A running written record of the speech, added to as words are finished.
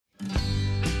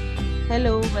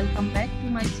Hello, welcome back to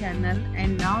my channel,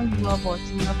 and now you are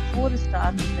watching a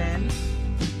 4-star hotel.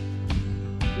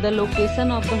 The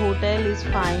location of the hotel is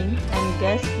fine and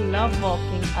guests love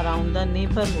walking around the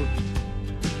neighborhood.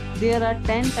 There are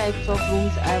 10 types of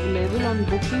rooms available on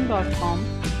booking.com.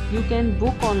 You can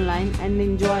book online and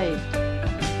enjoy it.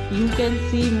 You can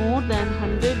see more than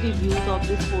 100 reviews of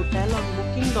this hotel on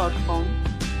booking.com.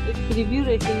 Its review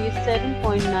rating is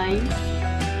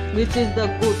 7.9, which is the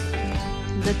good.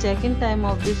 The check-in time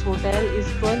of this hotel is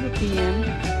 12 p.m.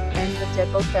 and the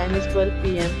check-out time is 12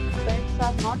 p.m. Pets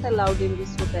are not allowed in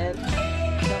this hotel.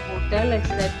 The hotel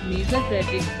accepts major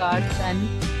credit cards and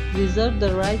reserves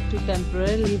the right to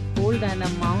temporarily hold an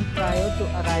amount prior to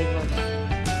arrival.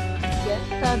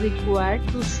 Guests are required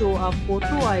to show a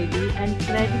photo ID and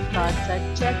credit cards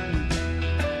at check-in.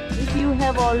 If you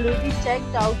have already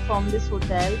checked out from this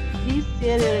hotel, please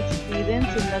share your experience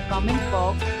in the comment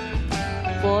box.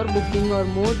 For booking or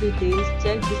more details,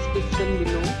 check description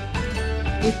below.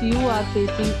 If you are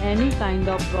facing any kind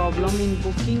of problem in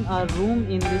booking a room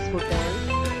in this hotel,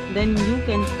 then you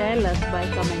can tell us by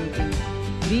commenting.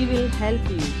 We will help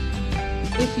you.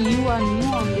 If you are new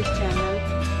on this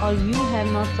channel or you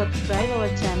have not subscribed our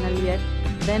channel yet,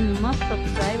 then must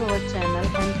subscribe our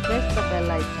channel and press the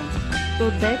bell icon so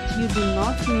that you do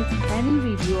not miss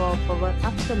any video of our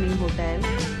upcoming hotel.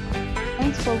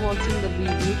 Thanks for watching the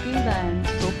video till the end.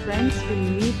 So friends, will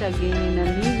meet again in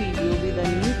a new video with a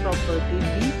new property.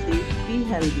 Be safe, be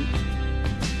healthy.